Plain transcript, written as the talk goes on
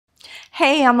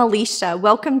Hey, I'm Alicia.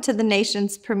 Welcome to the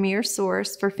nation's premier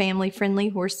source for family-friendly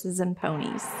horses and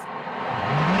ponies.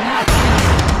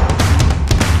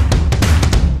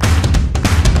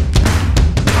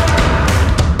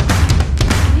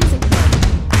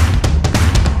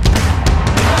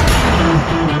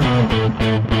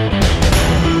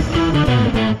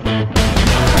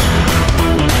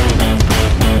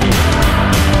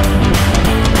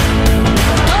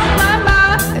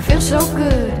 It feels so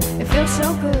good, it feels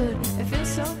so good, it feels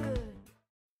so good.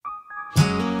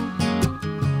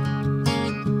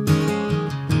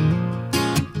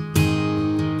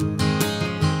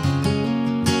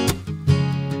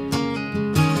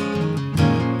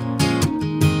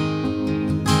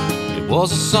 It was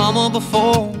the summer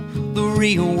before the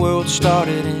real world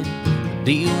started, and the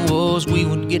deal was we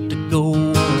would get to go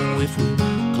if we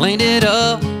cleaned it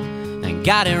up and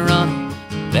got it running.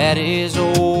 That is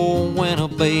old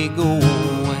Winnebago,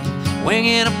 and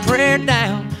winging a prayer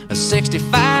down a 65,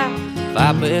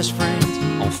 five best friends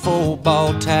on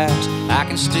football tires. I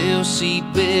can still see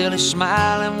Billy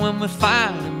smiling when we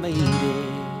finally made it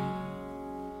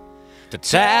to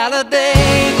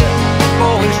Talladega.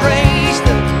 Boys raised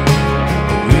the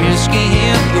whiskey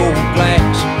in gold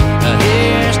glass. Now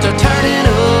here's to turning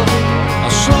up,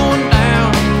 slowing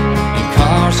down in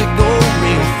cars that go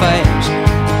real fast.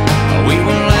 We were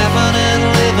laughing and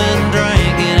living,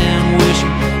 drinking and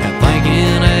wishing and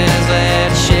thinking as that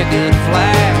checkered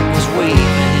flag was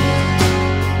waving.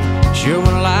 Sure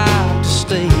would like to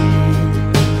stay in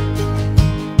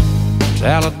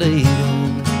Talladega.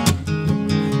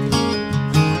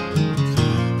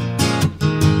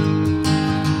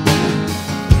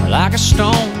 Like a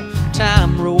stone,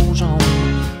 time rolls on.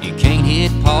 You can't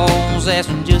hit pause, that's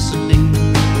when just a deal.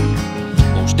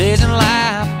 Most days in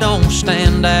life don't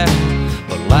stand out,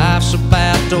 but life's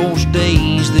about those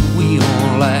days that we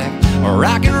all like.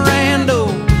 Rockin' rando,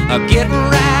 getting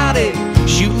rowdy,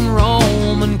 shooting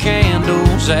Roman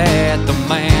candles at the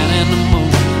man in the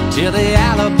moon, till the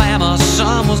Alabama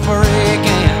sun was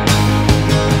breaking.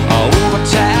 Over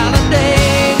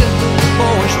Talladega,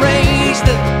 boys raised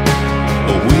the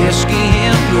whiskey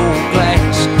in your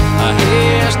glass.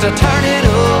 Here's to turn it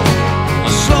up,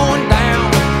 slowing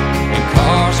down in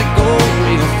cars that go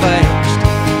real fast.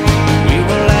 We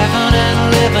were laughing and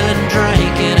living,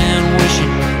 drinking and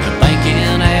wishing and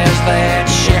thinking as that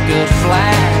checkered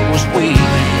flag was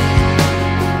waving.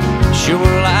 Sure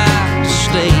like to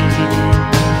stay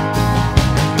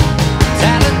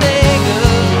Talladega.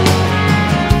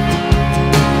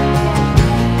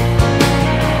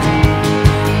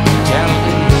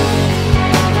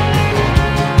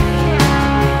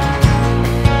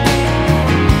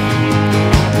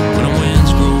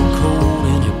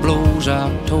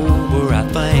 October, I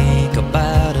think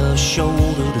about us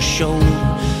shoulder to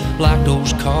shoulder, like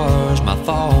those cars my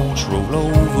thoughts roll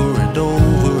over and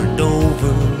over and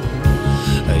over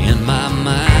in my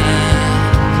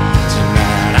mind.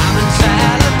 Tonight I'm in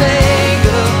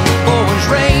Talladega, boys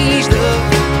raised up,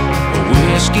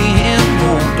 whiskey in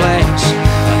gold glass.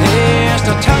 Here's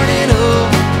to turn it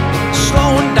up,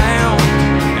 slowing down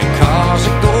in cars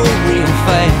that go real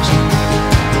fast.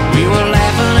 We were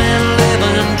laughing and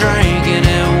living, drinking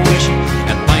and wishing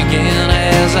and thinking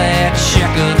as that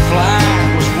checkered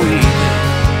flag was waving.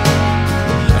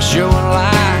 I sure would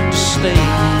like to stay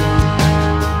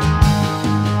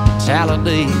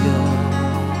Talladega.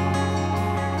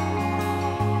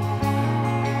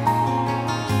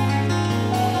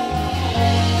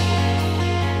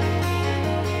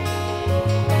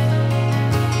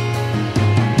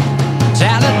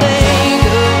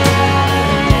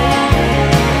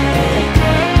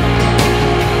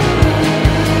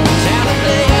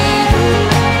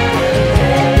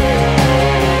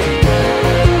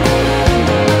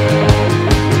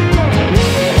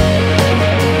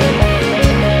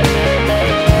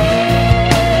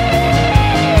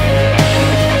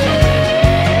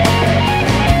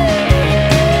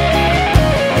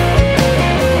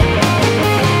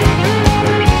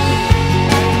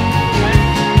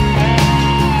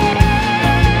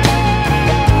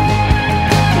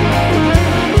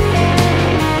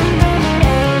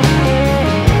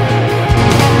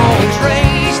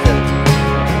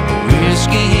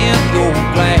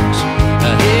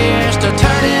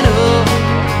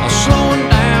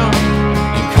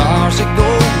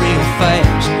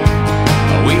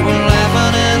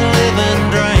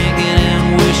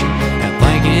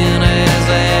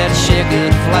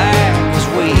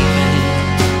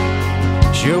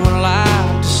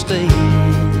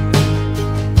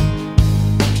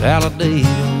 Talladega.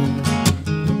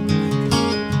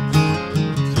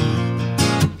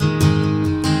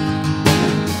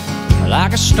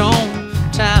 Like a stone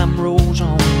time rolls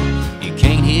on, you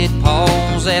can't hit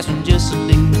pause, that's when just a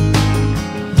deal.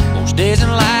 Most days in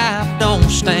life don't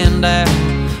stand out,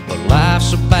 but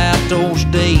life's about those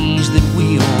days that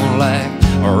we all like.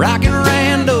 Rockin'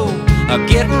 rando,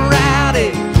 getting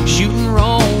rowdy, shooting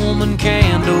Roman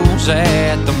candles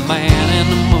at the man in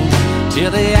the moon,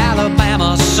 till the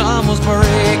Alabama sun was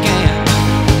breaking.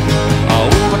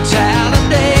 Over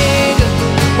Talladega,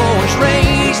 boys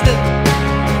raised up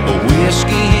a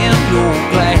whiskey in your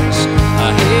glass.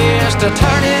 Here's to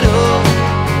turn it up,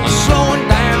 slowing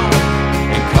down,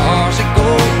 and cars that go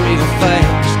real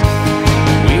fast.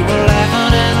 We were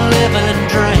laughing and living,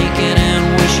 drinking and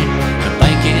wishing and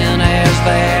thinking as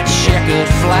that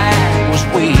checkered flag was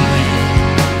waving.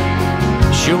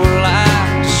 Sure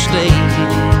like to stay.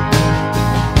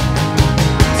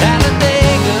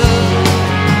 Talladega,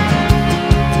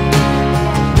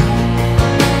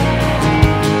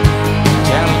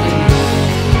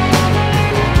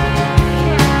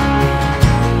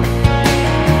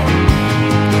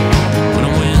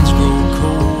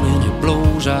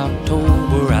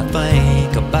 October, I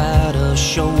think about us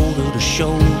shoulder to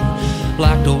shoulder.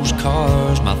 Like those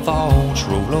cars, my thoughts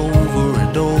roll over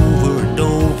and over and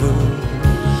over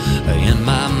in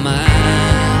my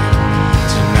mind.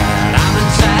 Tonight I'm in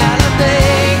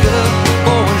Talladega,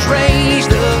 boys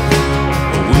raised up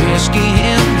a whiskey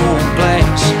in your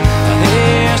glass.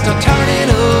 Here's to turn it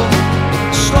up,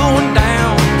 slowing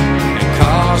down, and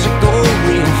cars that go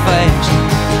real fast.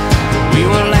 We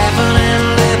were laughing and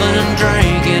living,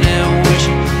 drinking and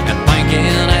wishing and thinking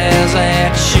as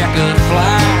that checkered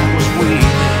flag was waving.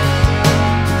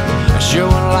 I sure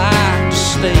would like to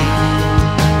stay in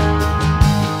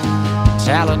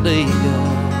Talladega.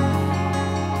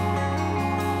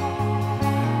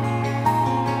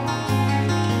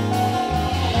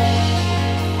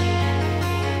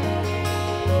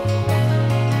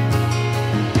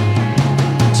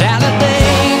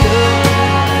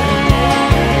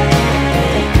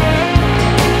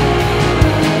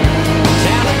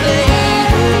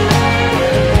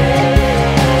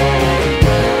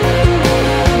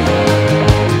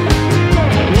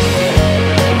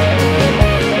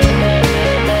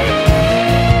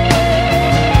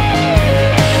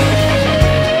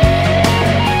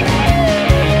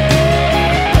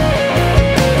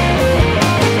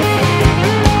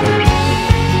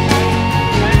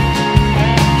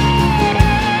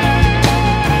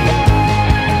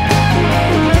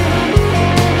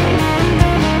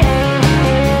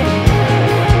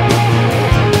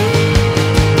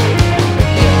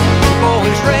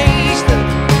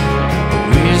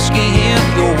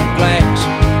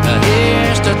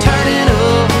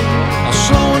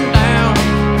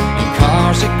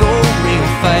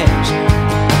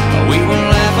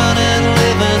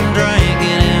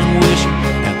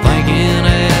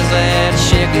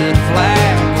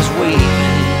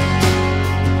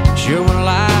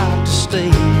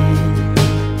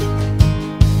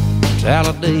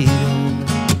 Talladega.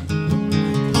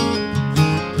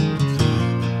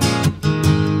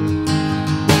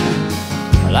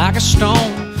 Like a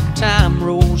stone, time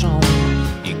rolls on,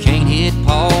 you can't hit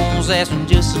pause, that's when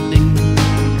just a deal.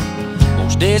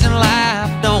 Most days in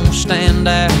life don't stand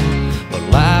out, but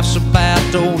life's about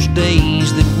those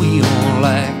days that we all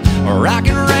like.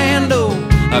 Rockin' rando,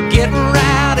 getting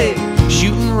rowdy,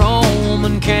 shooting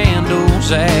Roman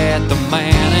candles at the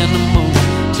man in the moon,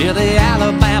 till the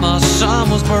Alabama sun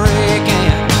was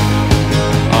breaking.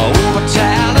 Over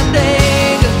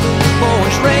Talladega,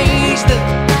 boys raised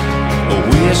up a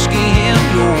whiskey in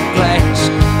your glass.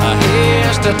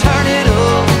 Here's to turn it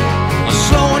up,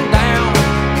 slowing down,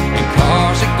 and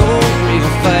cars that go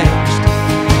real fast.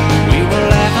 We were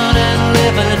laughing and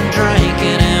living,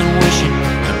 drinking and wishing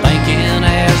and thinking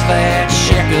as that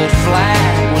checkered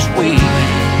flag was waving.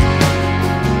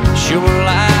 Sure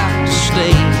like to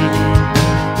stay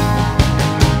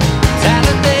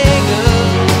Talladega.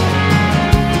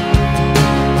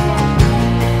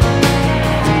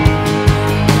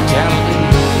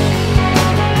 Talladega.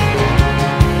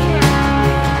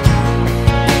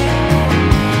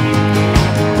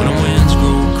 When the winds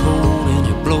grow cold and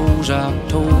it blows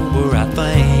October, I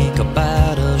think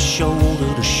about us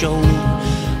shoulder to shoulder.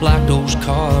 Like those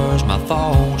cars, my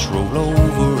thoughts roll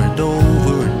over and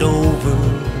over and over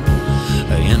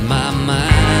in my mind.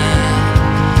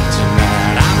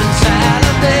 Tonight I'm in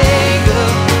Talladega,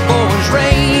 boys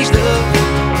raised up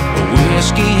a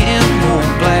whiskey in your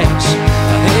glass.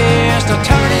 Here's to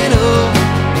turn it up,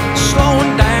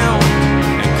 slowing down,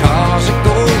 and cars that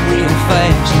go real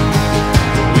fast.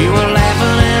 We were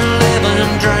laughing and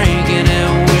living, drinking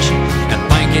and wishing and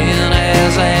thinking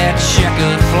as that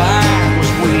checkered flag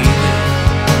was waving.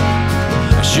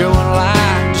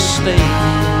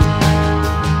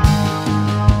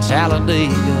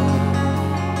 Talladega.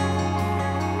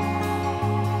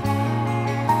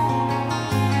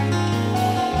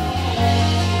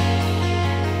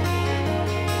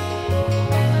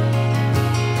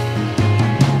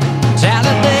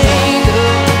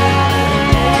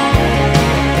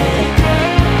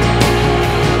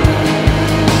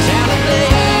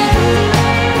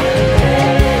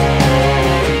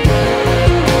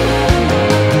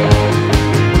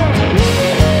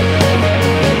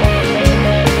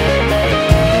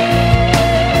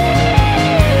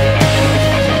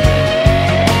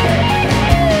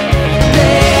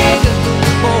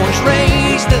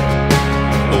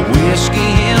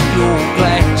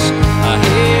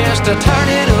 To turn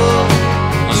it up,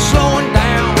 slowing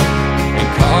down, and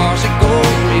cars that go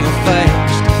real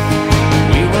fast.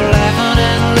 We were laughing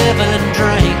and living,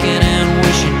 drinking and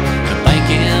wishing and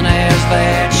thinking as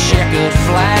that checkered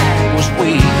flag was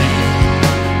waving.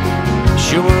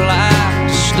 Sure like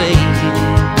to stay.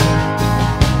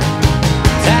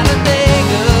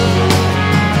 Talladega.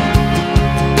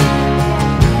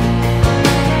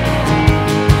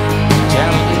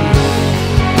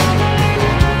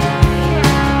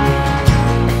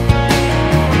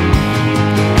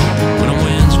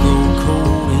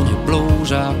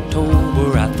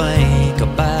 October, I think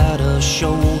about us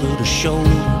shoulder to shoulder.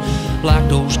 Like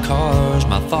those cars,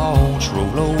 my thoughts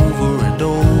roll over and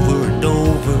over and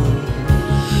over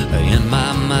in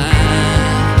my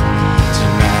mind.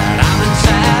 Tonight I'm in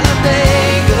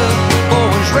Talladega,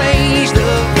 boys raised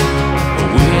up, a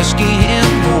whiskey in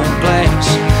one glass.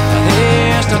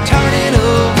 Here's to turn it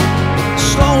up,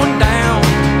 slowing down,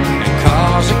 and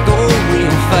cars that go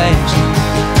real fast.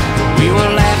 We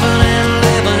were laughing and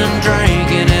living,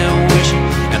 drinking and wishing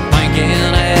and thinking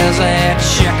as that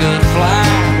checkered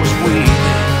flag was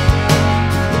waving.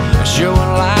 I sure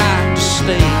would like to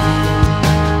stay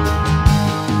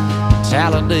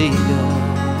Talladega.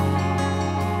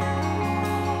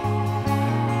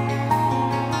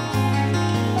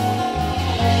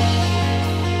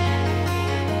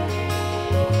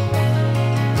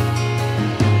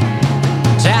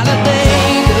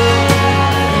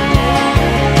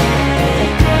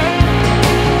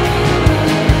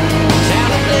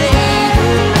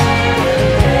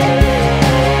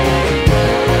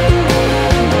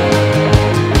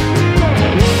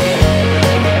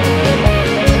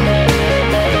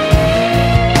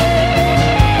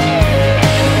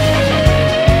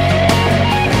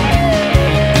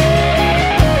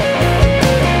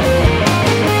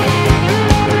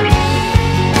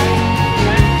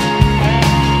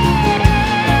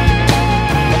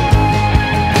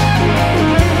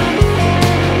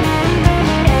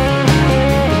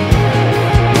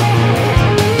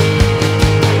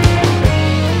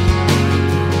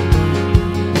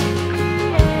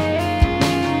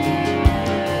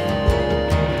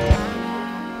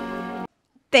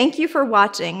 Thank you for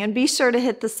watching, and be sure to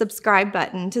hit the subscribe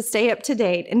button to stay up to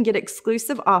date and get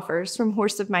exclusive offers from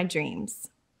Horse of My Dreams.